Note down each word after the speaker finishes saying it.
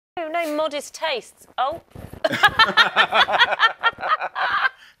no modest tastes. Oh.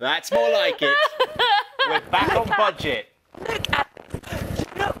 That's more like it. We're back on budget. Look at,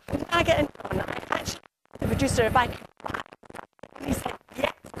 I get on. I actually the producer if I could. And he said,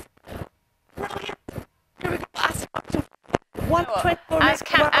 yes. Brilliant. Here we go. As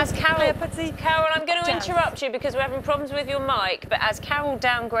Carol, I'm going to interrupt you because we're having problems with your mic, but as Carol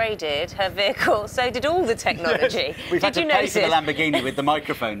downgraded her vehicle, so did all the technology. We've had to pay for the Lamborghini with the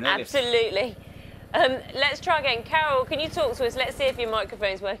microphone. Absolutely. Let's try again. Carol, can you talk to us? Let's see if your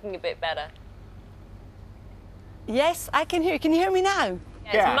microphone's working a bit better. Yes, I can hear you. Can you hear me now?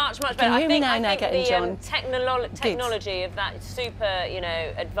 Yeah, it's much better. I think the technology of that super, you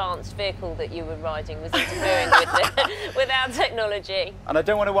know, advanced vehicle that you were riding was interfering with our technology. And I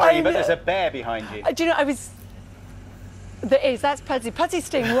don't want to worry you, but there's a bear behind you. Do you know, there is, that's Pudsey. Pudsey's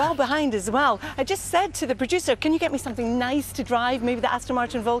staying well behind as well. I just said to the producer, can you get me something nice to drive? Maybe the Aston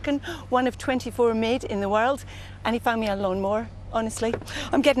Martin Vulcan, one of 24 made in the world. And he found me a lawnmower. Honestly,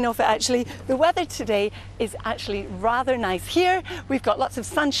 I'm getting off it actually. The weather today is actually rather nice. Here we've got lots of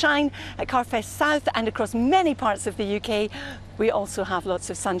sunshine at Carfest South and across many parts of the UK. We also have lots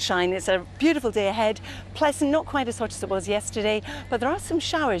of sunshine. It's a beautiful day ahead, pleasant, not quite as hot as it was yesterday, but there are some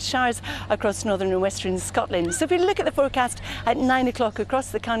showers across northern and western Scotland. So if we look at the forecast at 9 o'clock across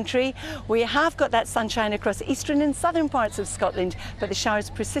the country, we have got that sunshine across eastern and southern parts of Scotland, but the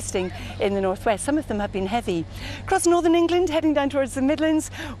showers persisting in the northwest. Some of them have been heavy. Across northern England, heading down towards the Midlands,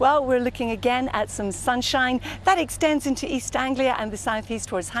 well, we're looking again at some sunshine. That extends into East Anglia and the southeast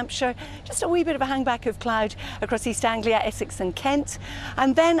towards Hampshire. Just a wee bit of a hangback of cloud across East Anglia, Essex and Kent.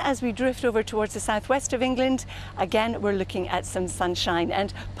 And then as we drift over towards the southwest of England, again, we're looking at some sunshine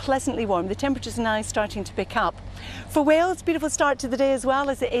and pleasantly warm. The temperatures are now starting to pick up. For Wales, beautiful start to the day as well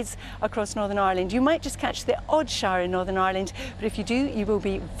as it is across Northern Ireland. You might just catch the odd shower in Northern Ireland, but if you do, you will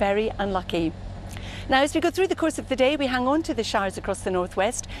be very unlucky. Now, as we go through the course of the day, we hang on to the showers across the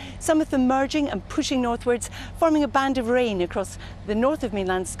northwest, some of them merging and pushing northwards, forming a band of rain across the north of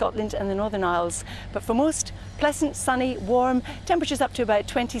mainland Scotland and the Northern Isles. But for most, pleasant, sunny, warm, temperatures up to about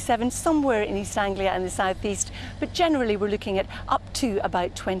 27, somewhere in East Anglia and the southeast, but generally we're looking at up to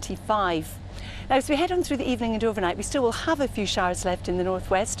about 25. Now, as we head on through the evening and overnight, we still will have a few showers left in the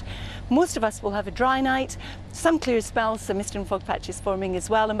northwest. Most of us will have a dry night, some clear spells, some mist and fog patches forming as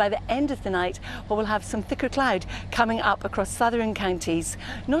well, and by the end of the night we'll have some thicker cloud coming up across southern counties.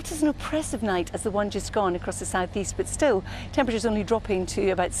 Not as an oppressive night as the one just gone across the southeast, but still temperatures only dropping to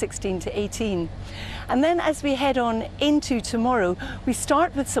about 16 to 18. And then as we head on into tomorrow, we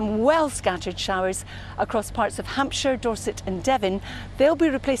start with some well scattered showers across parts of Hampshire, Dorset and Devon. They'll be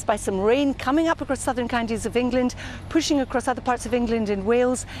replaced by some rain coming up across southern counties of England, pushing across other parts of England and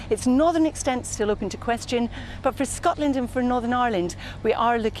Wales. Its northern extent still open to question, but for Scotland and for Northern Ireland, we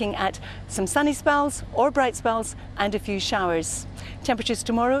are looking at some sunny spells or bright spells and a few showers. Temperatures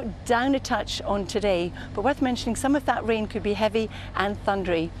tomorrow down a touch on today, but worth mentioning some of that rain could be heavy and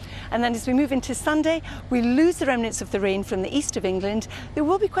thundery. And then as we move into Sunday, we lose the remnants of the rain from the east of England. There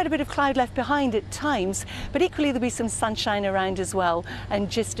will be quite a bit of cloud left behind at times, but equally there'll be some sunshine around as well and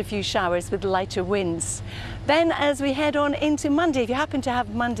just a few showers with lighter winds. Then as we head on into Monday, if you happen to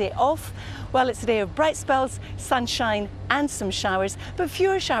have Monday off, well, it's a day of bright spells, sunshine and some showers, but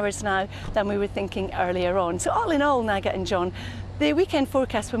fewer showers now than we were thinking earlier on. So all in all, Naga and John, the weekend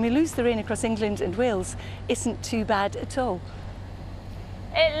forecast when we lose the rain across England and Wales isn't too bad at all.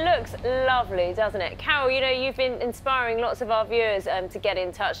 It looks lovely, doesn't it? Carol, you know, you've been inspiring lots of our viewers to get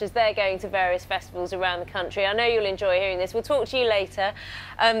in touch as they're going to various festivals around the country. I know you'll enjoy hearing this. We'll talk to you later.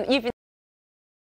 You've been